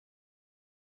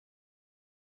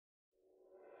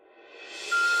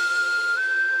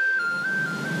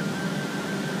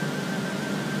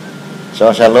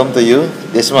So shalom to you,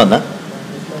 Desmond, huh?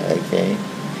 Okay.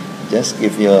 Just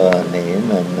give your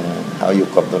name and how you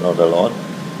come to know the Lord.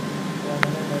 Yeah, my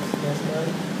name is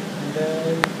Desmond. And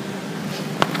then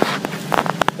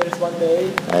there's one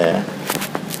day Yeah.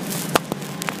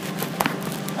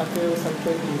 I feel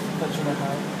something is touching my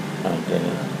heart. Okay.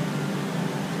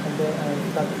 And then I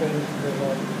start praying to the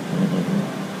Lord. Mm-hmm.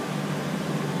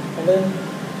 And then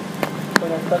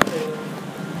when I start praying,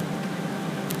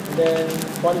 then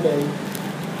one day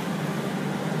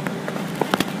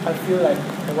I feel like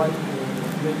I want to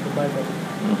read the Bible.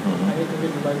 Mm-hmm. I need to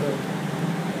read the Bible.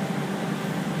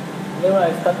 And then when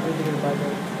I start reading the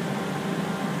Bible,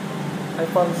 I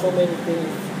found so many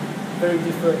things very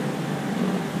different.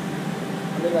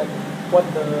 I mean, like what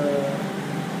the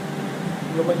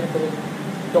Roman Catholic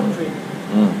doctrine,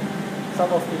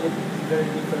 some of it is very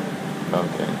different.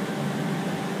 Okay.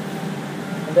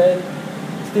 And then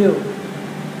still,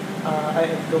 I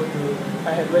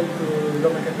had went to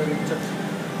Roman Catholic Church.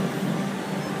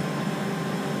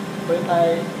 When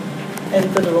I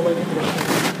enter the Roman Catholic Church,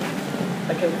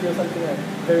 I can feel something like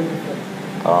very different.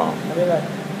 Oh. I mean, like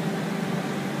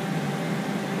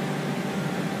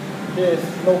there's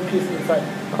no peace inside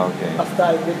Okay. after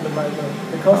I read the Bible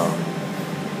because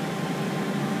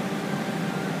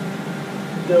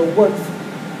the words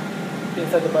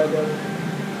inside the Bible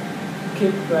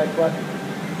keep like what?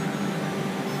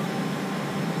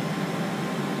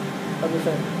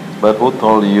 Understand? But who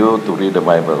told you to read the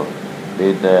Bible?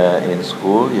 Did in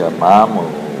school your mom or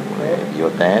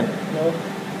your dad? No.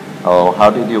 Or how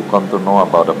did you come to know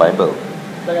about the Bible?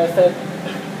 Like I said,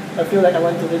 I feel like I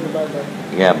want to read the Bible.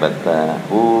 Yeah, but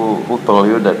who told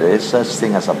you that there is such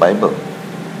thing as a Bible?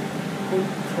 Who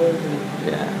told me?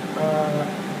 Yeah.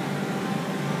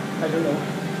 I don't know.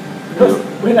 Because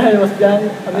when I was young,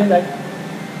 I mean like,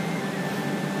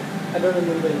 I don't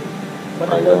remember it.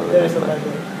 But I know there is a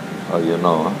Bible. Oh, you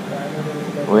know? Huh? Yeah, I know there is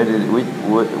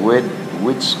a Bible.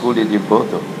 Which school did you go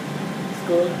to?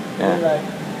 School? Yeah. I mean like,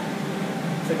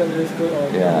 secondary school or?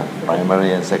 Yeah,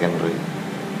 primary and secondary.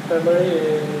 Primary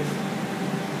is,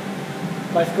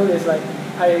 my school is like,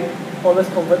 I always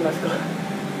convert my school.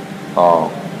 Oh,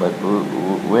 but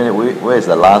where is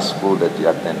the last school that you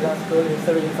attended? Last school is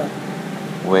Seri Insan.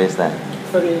 Where is that?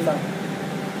 Seri Insan.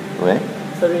 Where?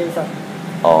 Seri Insan.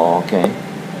 Oh, okay.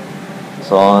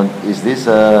 So is this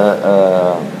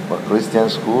a Christian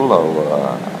school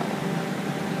or?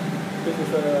 This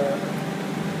is a,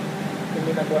 you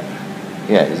mean like what?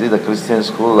 Yeah, is it a Christian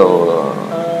school or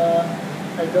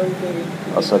I don't think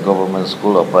it also a government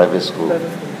school or private school? private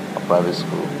school. A private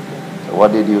school. So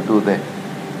what did you do there?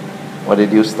 What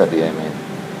did you study? I mean.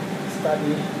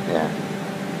 Study. Yeah.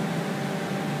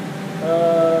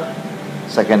 Secondary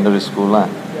Secondary school, lah.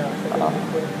 Yeah, secondary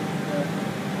school.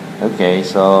 Yeah. Okay,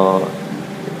 so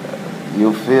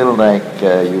you feel like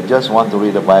you just want to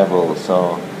read the Bible.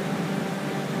 So,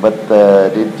 but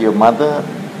did your mother,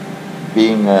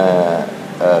 being a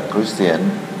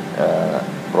Christian,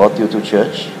 brought you to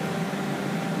church?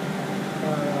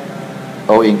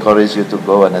 Or encouraged you to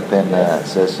go and attend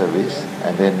church service?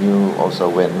 And then you also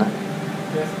went?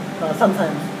 Yes,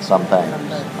 sometimes. Sometimes.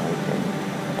 Sometimes. Okay.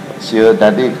 Is your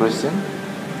daddy Christian?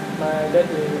 My dad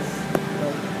is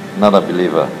Not a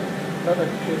believer. not a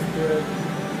Christian.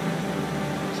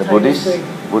 So Buddhist?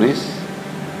 Buddhist?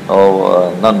 Or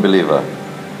non-believer?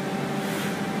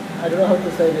 I don't know how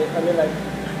to say it. I mean like.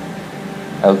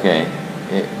 Okay.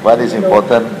 What is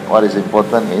important? What is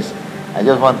important is, I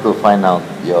just want to find out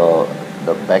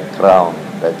the background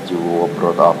that you were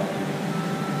brought up,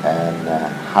 and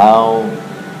how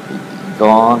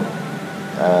God,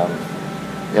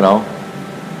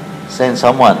 sent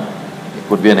someone. It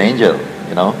could be an angel,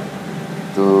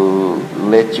 to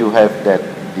let you have that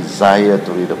desire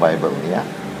to read the Bible. Yeah.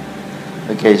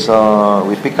 Okay. So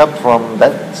we pick up from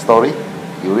that story.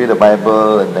 You read the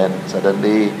Bible, and then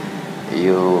suddenly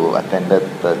you attended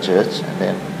the church, and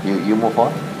then you move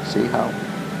on. See how?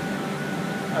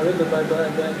 I read the Bible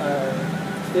and then I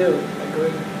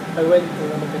went to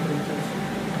Roman Catholic Church.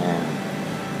 Yeah.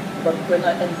 But when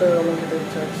I entered Roman Catholic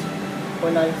Church,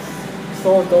 when I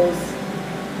saw those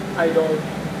idols,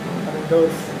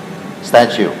 those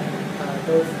Statue.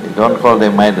 those. You don't call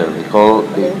them idol. They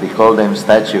call them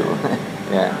statue.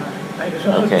 Yeah. I don't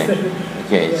know Okay. how to say it.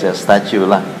 Okay. It's a statue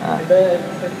lah.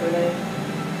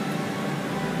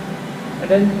 And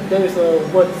then there is a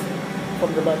word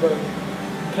from the Bible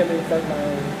came inside my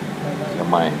mind. Your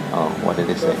mind. Oh, what did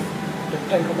it say? The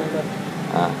Ten Commandments.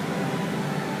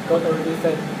 God already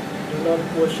said, do not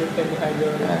worship any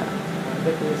idol. Yeah.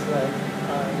 That is like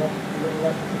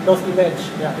not those image.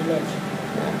 Yeah, image.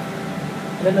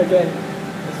 Yeah. And then again,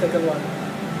 the second one,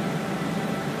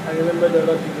 I remember the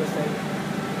Lord Jesus said,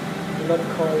 do not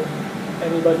call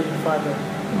anybody Father,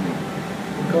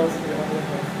 because we only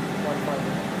have one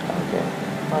Father. Okay.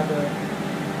 Father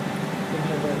in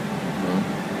heaven.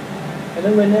 And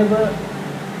then whenever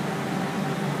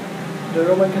the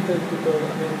Roman Catholic people,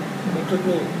 include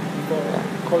me, before,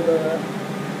 call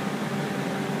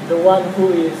the one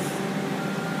who is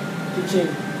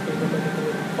teaching in the Roman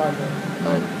Catholic Father,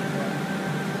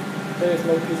 there is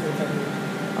no peace in family.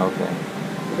 Okay.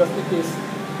 Because it is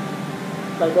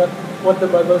like what the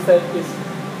Bible said is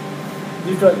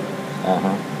different.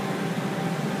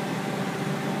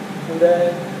 And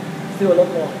then still a lot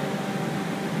more.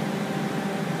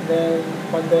 And then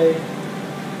one day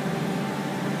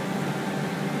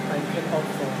I came out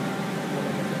from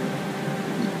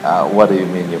what do you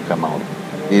mean you come out?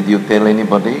 Did you tell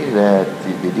anybody that?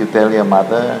 Did you tell your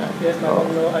mother? Yes, my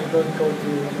mom know I don't go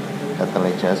to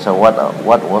Catholic church. So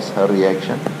what was her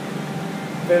reaction?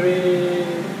 Very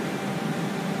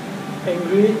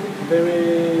angry,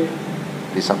 very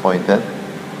disappointed.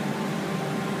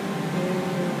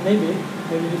 Maybe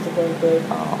disappointed.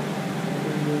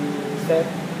 Maybe sad.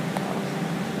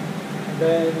 And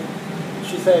then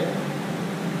she said,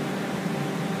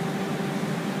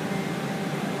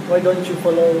 why don't you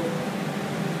follow?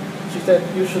 She said,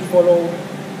 you should follow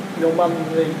your mom's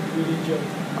religion.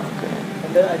 Okay.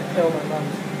 And then I tell my mom.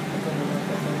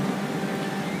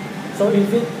 So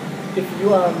if you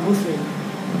are Muslim,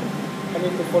 I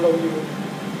need to follow you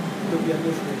to be a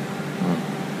Muslim.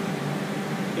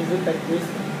 Is it like this?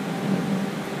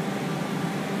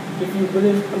 If you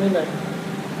believe,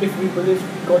 if we believe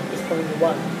God is only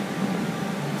one,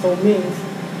 so means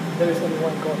there is only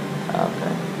one God.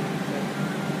 Okay.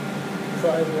 So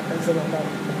I will answer my mom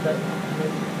that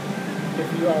if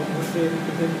you are Muslim,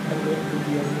 then I'm going to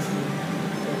be a Muslim.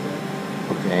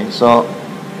 Okay, so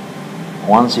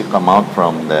once you come out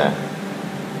from the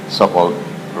so-called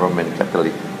Roman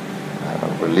Catholic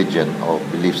religion or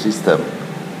belief system,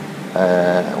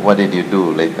 what did you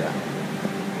do later?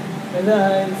 And then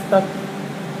I start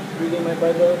reading my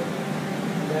Bible,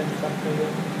 and then start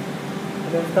praying,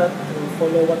 and then start to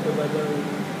follow what the Bible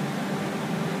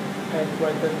had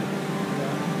written.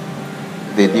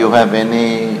 Did you have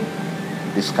any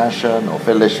discussion or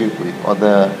fellowship with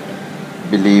other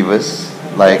believers,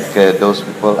 like those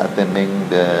people attending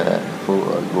the full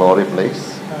glory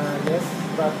place? Yes,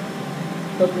 but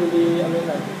not really.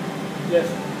 Yes.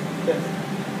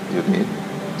 You did.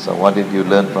 So what did you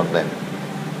learn from them?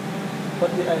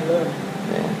 What did I learn?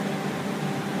 Yeah.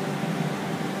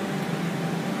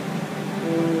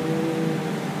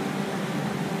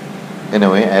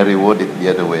 Anyway, I reward it the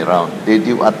other way around. Did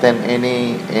you attend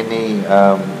any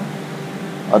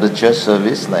other church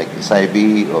service like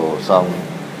SIB or some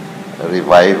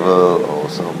revival or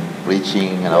some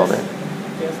preaching and all that?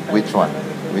 Yes. Which one?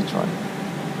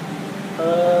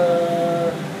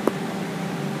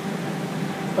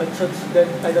 A church that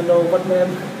I don't know what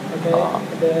name. Okay.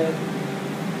 And then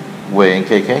where in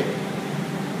KK?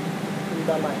 in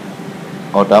Damai.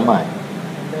 Oh, Damai.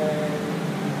 And then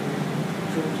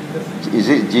through Jesus. Is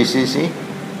it GCC?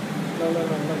 No, not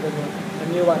that one. A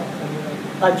new one.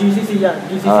 GCC, yeah.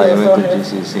 GCC you also went to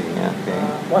has GCC, yeah, okay.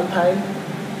 one time.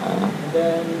 And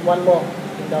then one more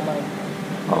in Damai.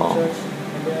 Church.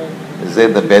 And then is there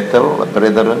the Bethel, the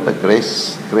Brethren, the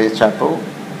Grace Chapel?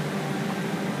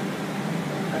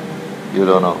 You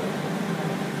don't know.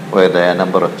 Well, there are a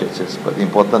number of churches, but the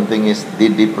important thing is,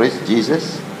 did they preach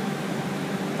Jesus?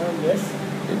 Yes.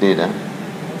 They did, huh?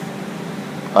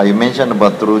 Yes. You mentioned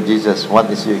about True Jesus.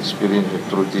 What is your experience with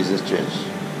True Jesus Church?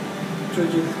 True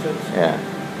Jesus Church? Yeah.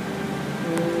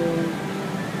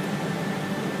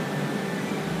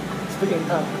 Speak in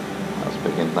tongue.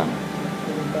 Speak in tongue.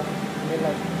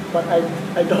 But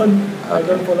I don't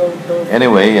follow those.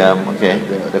 Anyway, okay.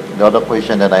 The other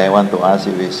question that I want to ask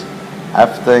you is,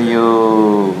 after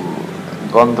you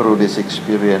gone through this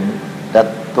experience, that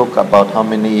took about how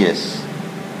many years?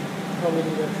 How many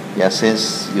years? Yeah,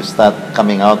 since you start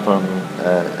coming out from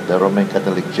the Roman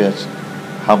Catholic Church,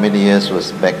 how many years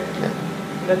was back?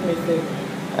 Let me think.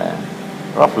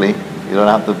 Roughly, you don't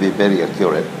have to be very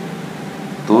accurate.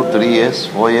 2, 3 years,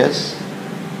 4 years?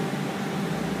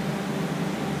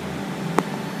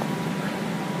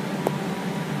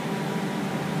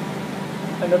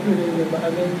 I don't really remember.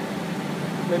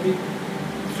 Maybe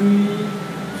 3,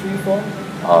 4.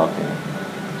 Okay.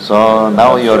 So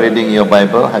now you're reading your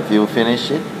Bible. Have you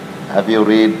finished it? Have you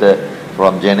read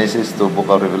from Genesis to Book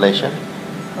of Revelation?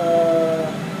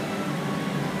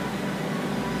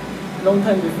 Long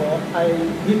time before, I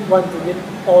did want to read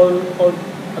all the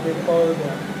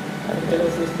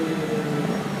Genesis to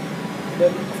Revelation.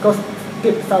 Then of course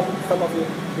skip some of it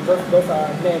because those are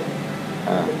men,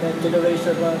 Ah. the men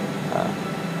generation one. Ah.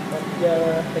 But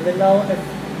yeah, and then now I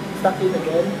start it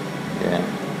again Yeah.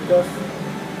 because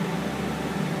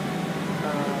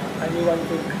I knew one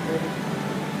thing.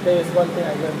 There is one thing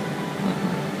I learned Mhm.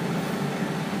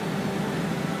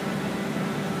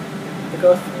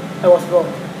 because I was wrong.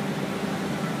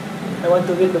 I want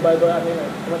to read the Bible. I mean,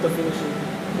 I want to finish it.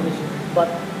 But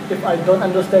if I don't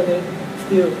understand it,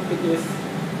 still it is.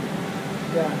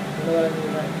 Yeah, you know what I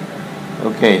mean, right?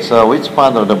 Okay, so which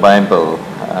part of the Bible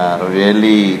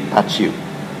really touch you?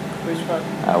 Which part?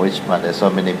 Which part? There's so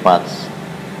many parts.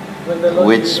 When the Lord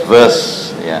Which Jesus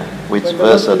verse? Christ, Yeah. Which when the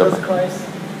verse Lord of the Jesus Bible? Christ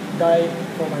died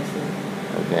for my sin,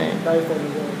 Okay. died for the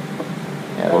world,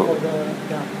 Yeah, died for the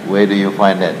where do you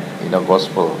find that? In the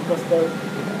Gospel. gospel.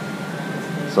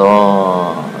 So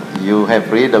you have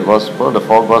read the Gospel, the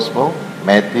four Gospel,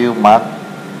 Matthew, Mark,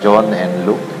 John, and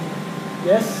Luke.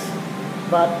 Yes,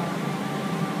 but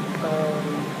how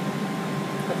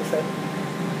to say?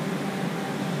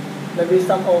 Maybe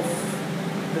some of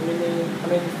the meaning. I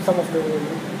mean, some of the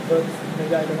words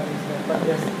maybe I don't understand. But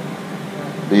yes.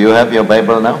 Do you have your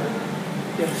Bible now?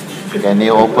 Yes. Can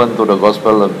you open to the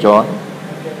Gospel of John,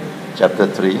 Okay. chapter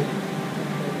 3?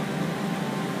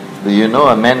 Do you know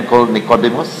a man called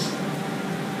Nicodemus?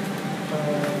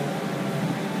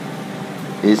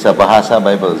 It's a Bahasa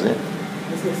Bible, is it?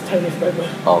 This is Chinese Bible.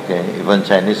 Okay, even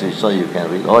Chinese, so you can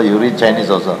read. Oh, you read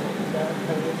Chinese also?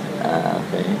 Yeah,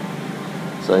 Okay.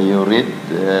 So you read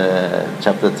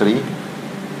chapter 3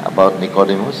 about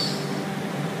Nicodemus?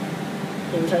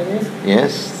 In Chinese?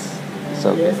 Yes.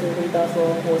 So 耶稣回答说：“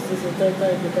我实实在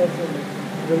在地告诉你，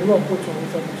人若不重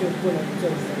生，就不能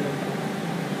见神的国。”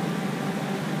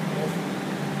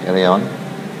 carry on.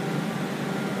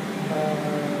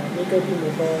 尼哥底母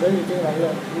说：“人已经来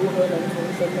了，如何能重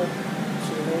生呢？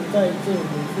岂能再进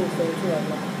母腹生出来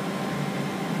吗？”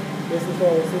耶稣说：“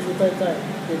我实实在在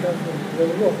地告诉你，人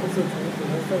若不是从死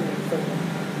和圣灵生的，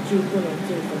就不能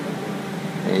进神的国。”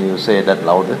 You say that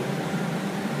louder.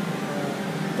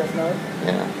 Just now.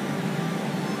 Yeah.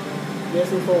 耶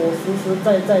稣说：“我实实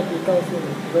在在地告诉你，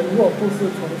人若不是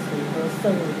从水和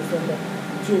圣灵生的，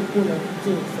就不能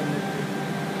进神的国。”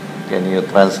 Can you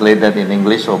translate that in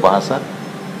English or Bahasa?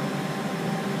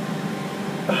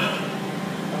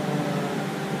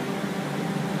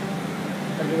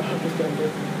 I don't know how to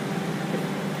translate.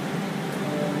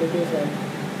 Maybe it's like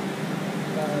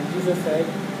Jesus said,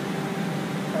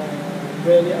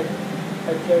 "Really, I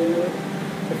tell you,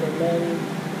 if a man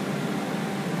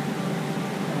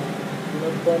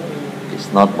Is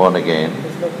not born again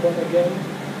is not born again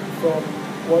from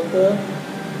water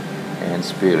and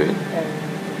spirit. and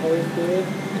the Holy Spirit,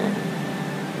 Yeah.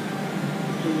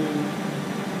 he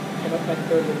cannot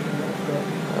enter the kingdom of God."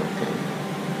 Okay.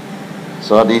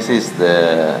 So this is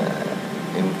the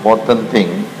important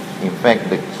thing. In fact,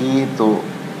 the key to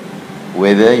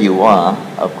whether you are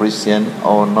a Christian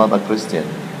or not a Christian.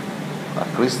 A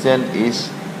Christian is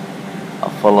a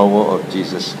follower of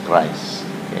Jesus Christ.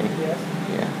 Okay? Yes.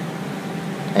 Yeah.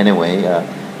 Anyway,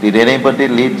 did anybody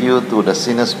lead you to the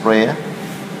sinner's prayer?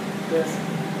 Yes.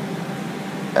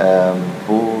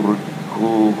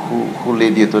 Who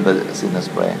led you to the sinner's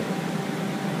prayer?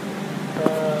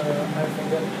 I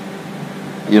forget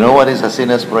You know what is a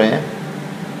sinner's prayer?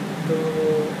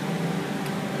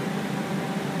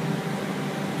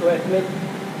 to admit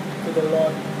to the Lord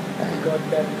God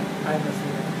that I am a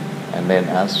sinner. And then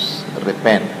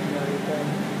repent. Yeah, repent.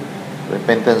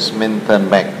 Repentance means turn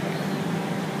back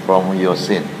from your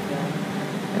sin.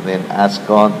 Yeah. And then ask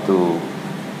God to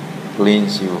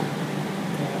cleanse you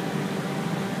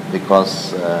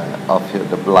because of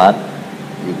the blood.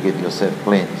 You get yourself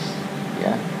cleansed.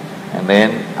 Yeah. And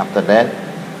then after that,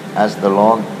 ask the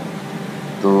Lord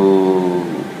to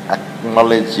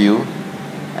acknowledge you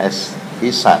as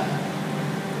His Son.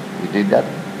 You did that?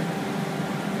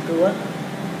 Do what?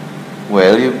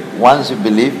 Well, once you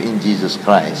believe in Jesus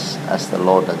Christ as the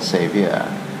Lord and Savior,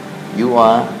 you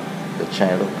are the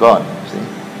child of God. See?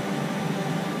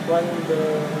 When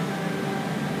the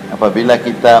Apabila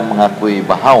kita mengakui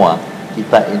bahawa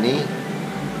kita ini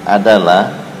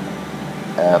adalah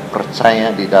percaya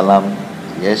di dalam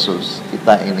Yesus,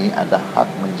 kita ini ada hak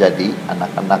menjadi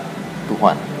anak-anak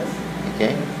Tuhan.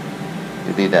 Okay?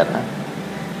 You did that, huh?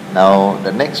 Now,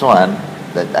 the next one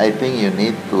that I think you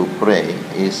need to pray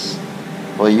is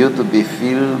for you to be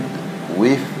filled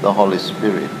with the Holy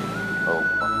Spirit.